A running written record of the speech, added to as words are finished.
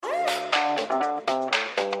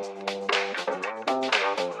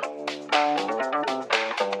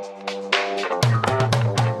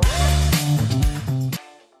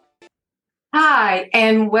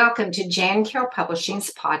and welcome to Jan Carroll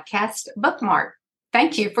Publishing's podcast, Bookmark.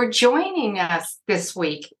 Thank you for joining us this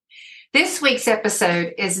week. This week's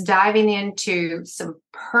episode is diving into some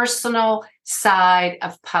personal side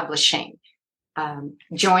of publishing.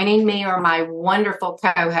 Joining me are my wonderful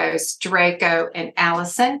co-hosts, Draco and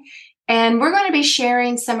Allison, and we're going to be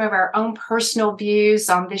sharing some of our own personal views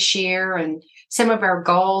on this year and some of our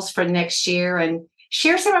goals for next year, and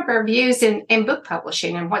share some of our views in book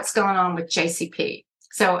publishing and what's going on with JCP.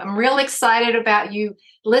 So I'm real excited about you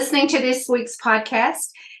listening to this week's podcast.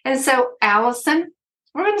 And so, Allison,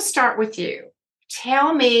 we're going to start with you.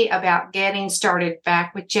 Tell me about getting started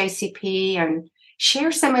back with JCP and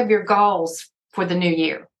share some of your goals for the new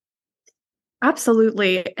year.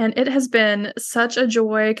 Absolutely. And it has been such a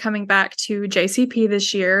joy coming back to JCP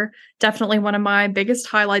this year. Definitely one of my biggest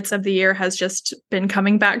highlights of the year has just been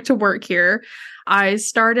coming back to work here. I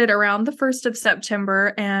started around the 1st of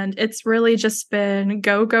September, and it's really just been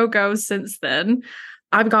go, go, go since then.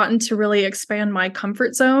 I've gotten to really expand my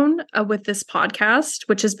comfort zone with this podcast,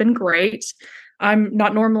 which has been great. I'm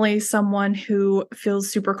not normally someone who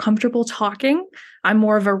feels super comfortable talking. I'm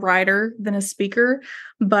more of a writer than a speaker,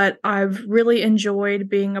 but I've really enjoyed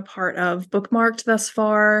being a part of Bookmarked thus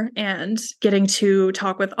far and getting to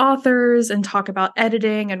talk with authors and talk about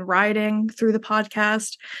editing and writing through the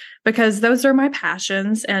podcast, because those are my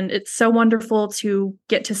passions, and it's so wonderful to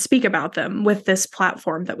get to speak about them with this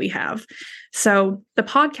platform that we have. So the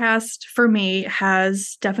podcast for me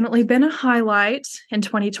has definitely been a highlight in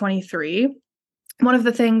 2023. One of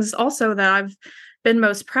the things also that I've been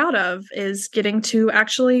most proud of is getting to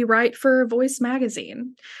actually write for Voice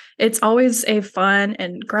Magazine. It's always a fun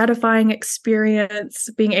and gratifying experience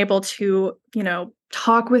being able to,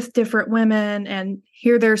 talk with different women and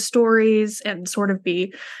hear their stories and sort of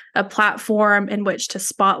be a platform in which to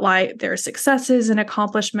spotlight their successes and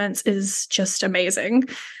accomplishments is just amazing.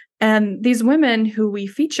 And these women who we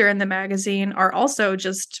feature in the magazine are also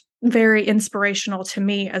just very inspirational to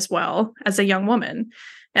me as well as a young woman.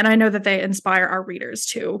 And I know that they inspire our readers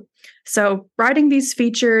too. So writing these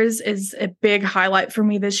features is a big highlight for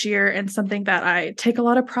me this year and something that I take a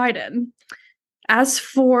lot of pride in. As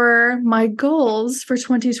for my goals for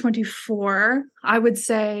 2024, I would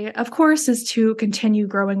say, of course, is to continue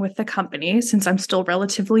growing with the company since I'm still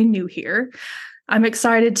relatively new here. I'm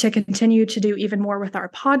excited to continue to do even more with our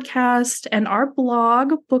podcast and our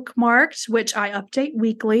blog, Bookmarked, which I update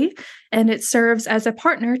weekly, and it serves as a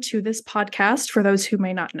partner to this podcast for those who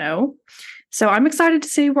may not know. So I'm excited to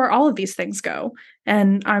see where all of these things go.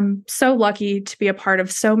 And I'm so lucky to be a part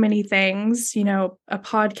of so many things, a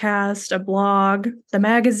podcast, a blog, the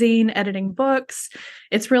magazine, editing books.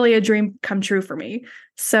 It's really a dream come true for me.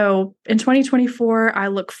 So in 2024, I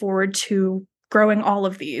look forward to growing all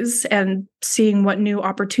of these and seeing what new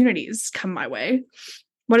opportunities come my way.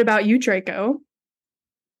 What about you, Draco?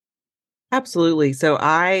 Absolutely. So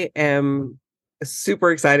I am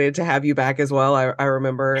super excited to have you back as well. I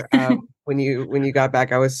remember when you got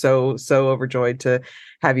back, I was so overjoyed to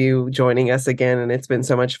have you joining us again, and it's been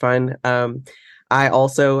so much fun. I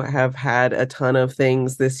also have had a ton of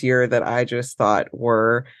things this year that I just thought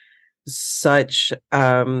were such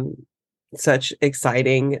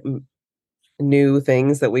exciting new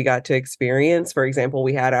things that we got to experience. For example,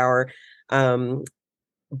 we had our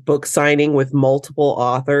book signing with multiple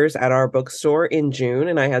authors at our bookstore in June,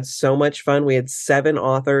 and I had so much fun. We had 7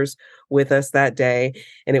 authors with us that day,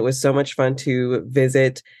 and it was so much fun to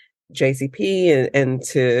visit JCP and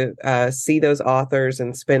to see those authors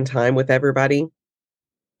and spend time with everybody.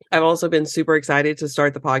 I've also been super excited to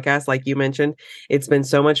start the podcast. Like you mentioned, it's been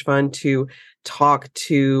so much fun to talk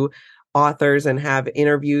to authors and have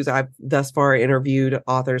interviews. I've thus far interviewed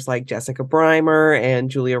authors like Jessica Brymer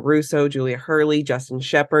and Julia Russo, Julia Hurley, Justin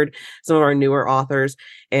Shepard, some of our newer authors.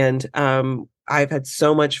 And I've had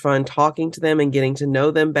so much fun talking to them and getting to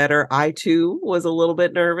know them better. I too was a little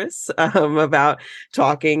bit nervous about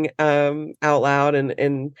talking out loud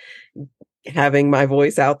and having my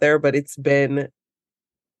voice out there, but it's been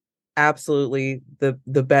absolutely the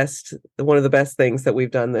best, one of the best things that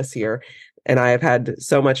we've done this year. And I have had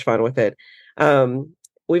so much fun with it.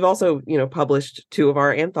 We've also, published 2 of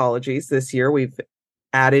our anthologies this year. We've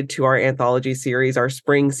added to our anthology series, our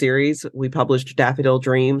spring series. We published Daffodil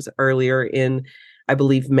Dreams earlier in, I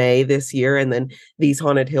believe, May this year. And then These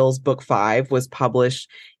Haunted Hills Book 5 was published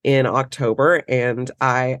in October. And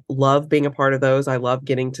I love being a part of those. I love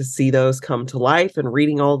getting to see those come to life and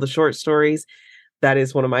reading all the short stories. That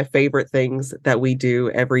is one of my favorite things that we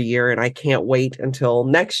do every year. And I can't wait until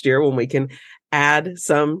next year when we can add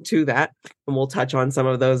some to that, and we'll touch on some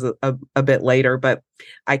of those a bit later. But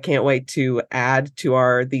I can't wait to add to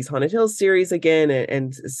our These Haunted Hills series again,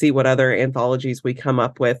 and see what other anthologies we come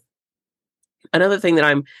up with. Another thing that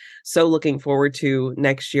I'm so looking forward to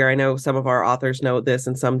next year, I know some of our authors know this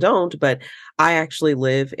and some don't, but I actually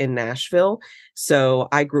live in Nashville. So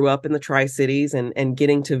I grew up in the Tri-Cities, and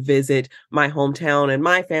getting to visit my hometown and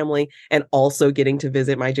my family, and also getting to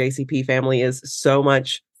visit my JCP family is so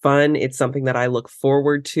much fun. It's something that I look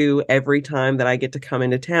forward to every time that I get to come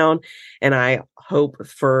into town. And I hope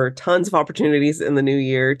for tons of opportunities in the new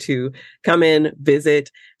year to come in,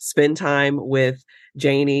 visit, spend time with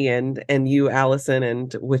Janie and you, Allison,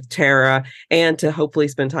 and with Tara, and to hopefully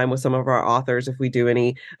spend time with some of our authors if we do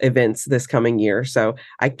any events this coming year. So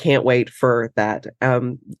I can't wait for that.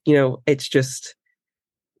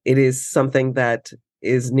 It is something that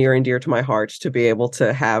is near and dear to my heart to be able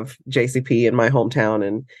to have JCP in my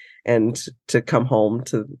hometown, and to come home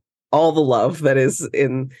to all the love that is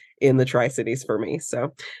in the Tri-Cities for me.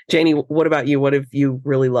 So Janie, what about you? What have you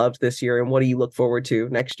really loved this year, and what do you look forward to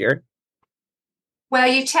next year? Well,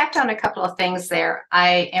 you tapped on a couple of things there.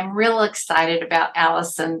 I am real excited about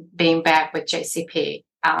Allison being back with JCP.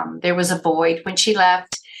 There was a void when she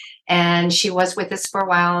left, and she was with us for a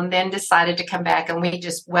while and then decided to come back, and we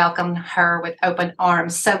just welcomed her with open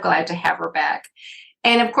arms. So glad to have her back.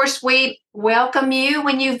 And of course, we welcome you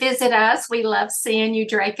when you visit us. We love seeing you,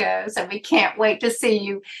 Draco. So we can't wait to see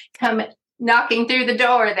you come knocking through the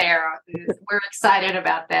door there. We're excited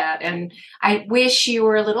about that. And I wish you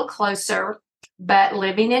were a little closer. But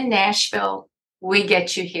living in Nashville, we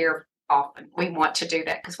get you here often. We want to do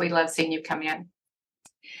that because we love seeing you come in.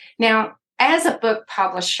 Now, as a book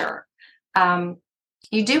publisher,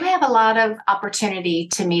 you do have a lot of opportunity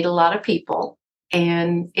to meet a lot of people,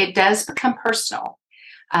 and it does become personal.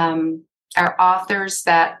 Our authors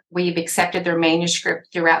that we've accepted their manuscript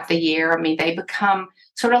throughout the year, they become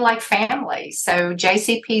sort of like family. So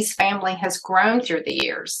JCP's family has grown through the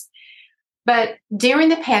years. But during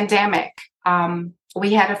the pandemic,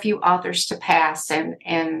 we had a few authors to pass, and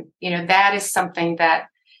that is something that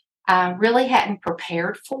I really hadn't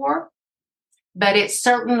prepared for. But it's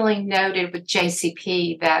certainly noted with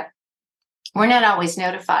JCP that we're not always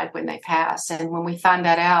notified when they pass. And when we find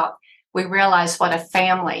that out, we realize what a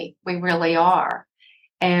family we really are.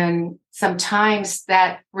 And sometimes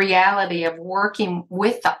that reality of working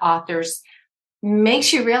with the authors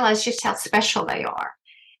makes you realize just how special they are.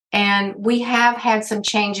 And we have had some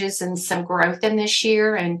changes and some growth in this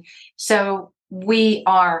year. And so we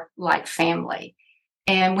are like family.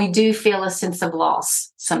 And we do feel a sense of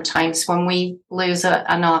loss. Sometimes when we lose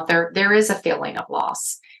an author, there is a feeling of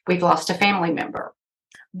loss. We've lost a family member.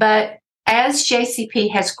 But as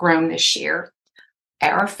JCP has grown this year,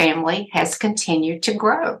 our family has continued to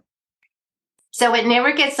grow. So it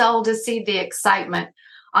never gets old to see the excitement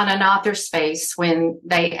on an author's face when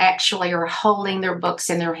they actually are holding their books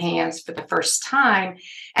in their hands for the first time,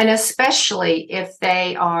 and especially if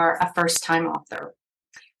they are a first-time author.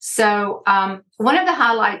 So one of the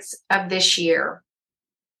highlights of this year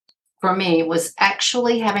for me was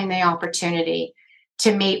actually having the opportunity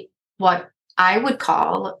to meet what I would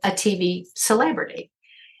call a TV celebrity.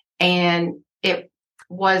 And it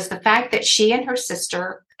was the fact that she and her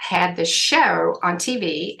sister had this show on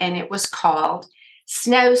TV, and it was called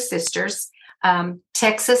Snow Sisters,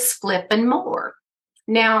 Texas Flip and More.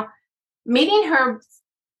 Now, meeting her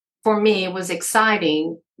for me was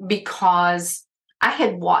exciting because I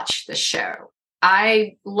had watched the show.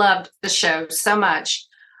 I loved the show so much.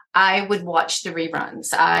 I would watch the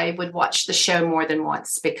reruns. I would watch the show more than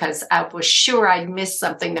once because I was sure I'd missed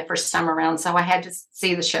something the first time around. So I had to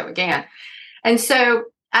see the show again. And so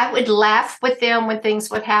I would laugh with them when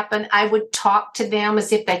things would happen. I would talk to them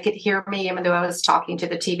as if they could hear me, even though I was talking to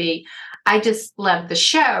the TV. I just loved the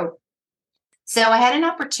show. So I had an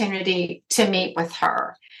opportunity to meet with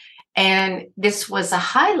her. And this was a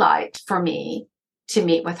highlight for me to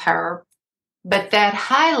meet with her. But that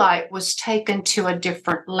highlight was taken to a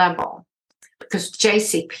different level because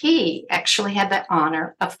JCP actually had the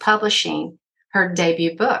honor of publishing her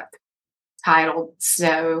debut book titled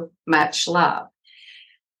So Much Love.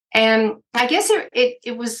 And I guess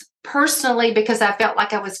it was personally because I felt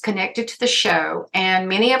like I was connected to the show, and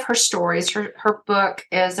many of her stories, her book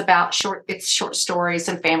is about short stories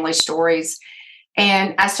and family stories.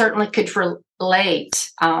 And I certainly could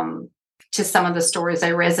relate to some of the stories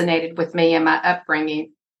that resonated with me and my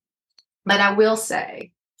upbringing. But I will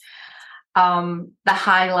say the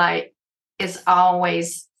highlight is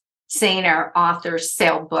always seeing our authors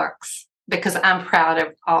sell books because I'm proud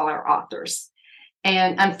of all our authors.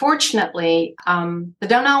 And unfortunately, they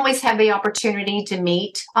don't always have the opportunity to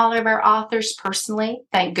meet all of our authors personally.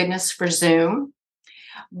 Thank goodness for Zoom.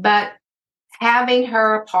 But having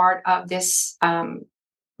her a part of this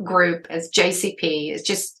group as JCP has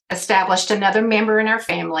just established another member in our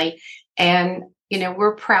family. And,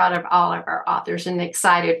 we're proud of all of our authors and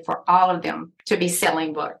excited for all of them to be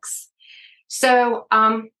selling books. So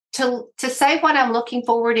to say what I'm looking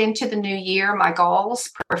forward into the new year, my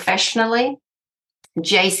goals professionally,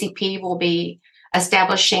 JCP will be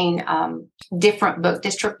establishing different book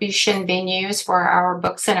distribution venues for our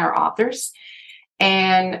books and our authors.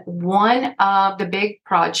 And one of the big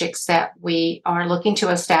projects that we are looking to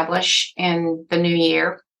establish in the new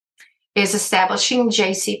year is establishing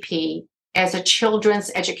JCP as a children's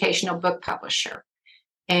educational book publisher.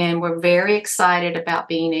 And we're very excited about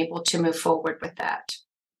being able to move forward with that.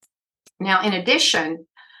 Now, in addition,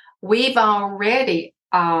 we've already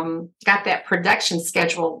got that production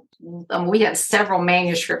schedule. We have several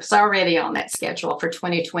manuscripts already on that schedule for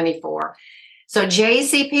 2024. So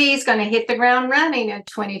JCP is going to hit the ground running in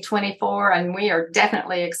 2024, and we are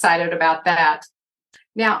definitely excited about that.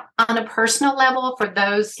 Now, on a personal level, for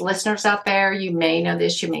those listeners out there, you may know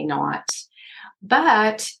this, you may not,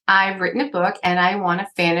 but I've written a book and I want to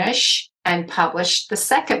finish and publish the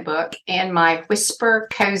second book in my Whisper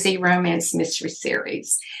Cozy Romance Mystery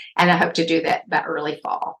Series. And I hope to do that by early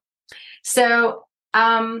fall. So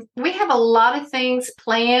we have a lot of things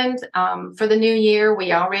planned for the new year.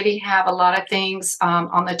 We already have a lot of things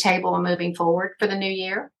on the table and moving forward for the new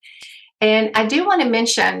year. And I do want to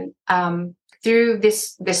mention through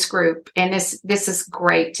this group, and this is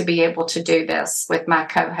great to be able to do this with my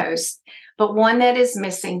co-host, but one that is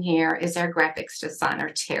missing here is our graphics designer,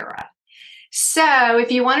 Tara. So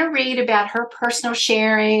if you want to read about her personal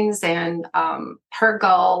sharings and her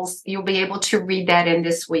goals, you'll be able to read that in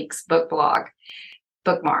this week's bookmark.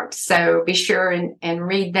 So be sure and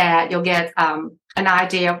read that. You'll get an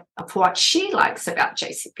idea of what she likes about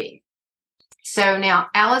JCP. So now,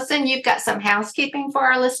 Allison, you've got some housekeeping for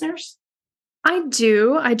our listeners? I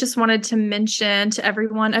do. I just wanted to mention to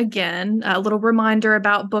everyone again, a little reminder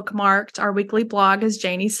about Bookmarked, our weekly blog, as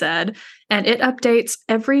Janie said, and it updates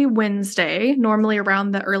every Wednesday, normally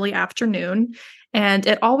around the early afternoon. And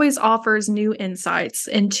it always offers new insights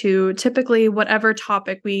into typically whatever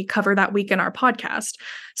topic we cover that week in our podcast.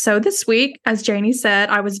 So this week, as Janie said,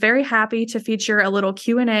 I was very happy to feature a little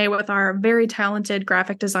Q&A with our very talented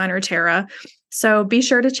graphic designer, Tara. So be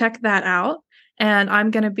sure to check that out. And I'm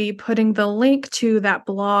going to be putting the link to that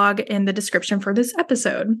blog in the description for this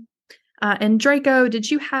episode. And Draco, did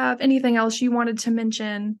you have anything else you wanted to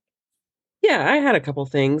mention? Yeah, I had a couple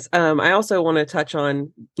things. I also want to touch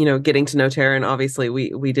on, getting to know Tara, and obviously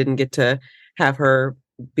we didn't get to have her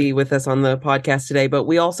be with us on the podcast today, but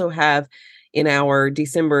we also have in our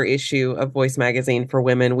December issue of Voice Magazine for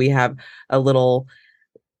Women, we have a little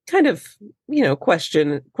kind of,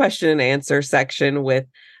 question and answer section with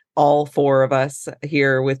all four of us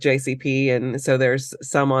here with JCP. And so there's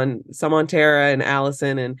some on Tara and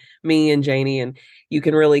Allison and me and Janie, and you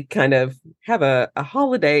can really kind of have a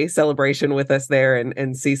holiday celebration with us there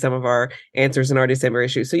and see some of our answers in our December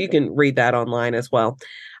issue. So you can read that online as well.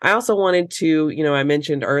 I also wanted to, I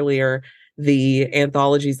mentioned earlier the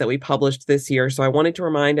anthologies that we published this year. So I wanted to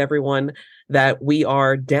remind everyone that we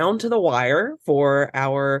are down to the wire for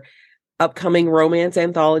our upcoming romance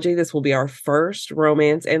anthology. This will be our first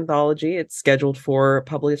romance anthology. It's scheduled for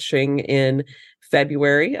publishing in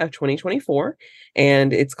February of 2024,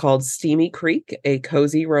 and it's called Steamy Creek, a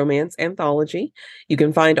cozy romance anthology. You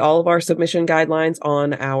can find all of our submission guidelines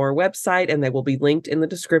on our website, and they will be linked in the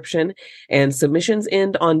description. And submissions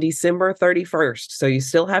end on December 31st, so you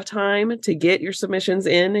still have time to get your submissions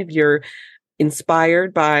in. If you're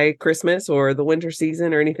inspired by Christmas or the winter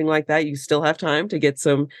season or anything like that, you still have time to get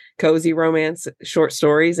some cozy romance short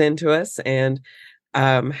stories into us and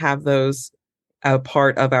have those a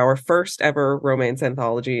part of our first ever romance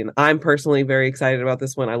anthology. And I'm personally very excited about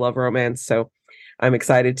this one. I love romance, so I'm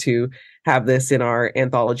excited to have this in our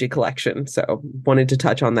anthology collection. So wanted to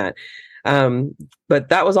touch on that. But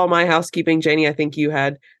that was all my housekeeping. Janie, I think you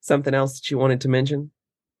had something else that you wanted to mention.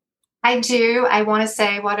 I do. I want to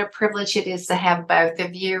say what a privilege it is to have both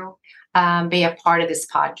of you be a part of this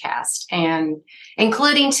podcast. And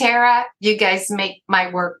including Tara, you guys make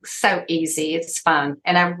my work so easy. It's fun.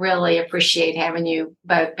 And I really appreciate having you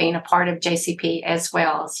both being a part of JCP as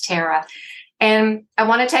well as Tara. And I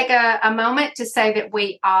want to take a moment to say that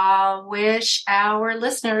we all wish our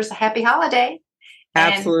listeners a happy holiday.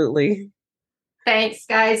 Absolutely. And thanks,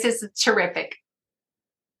 guys. This is terrific.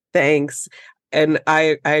 Thanks. And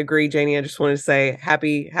I agree, Janie. I just want to say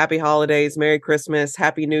happy holidays, Merry Christmas,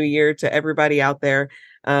 Happy New Year to everybody out there.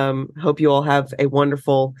 Hope you all have a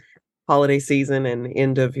wonderful holiday season and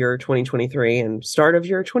end of your 2023 and start of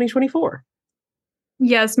your 2024.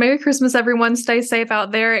 Yes, Merry Christmas, everyone. Stay safe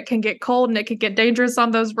out there. It can get cold and it can get dangerous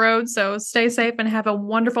on those roads. So stay safe and have a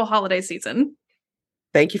wonderful holiday season.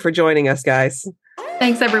 Thank you for joining us, guys.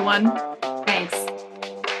 Thanks, everyone.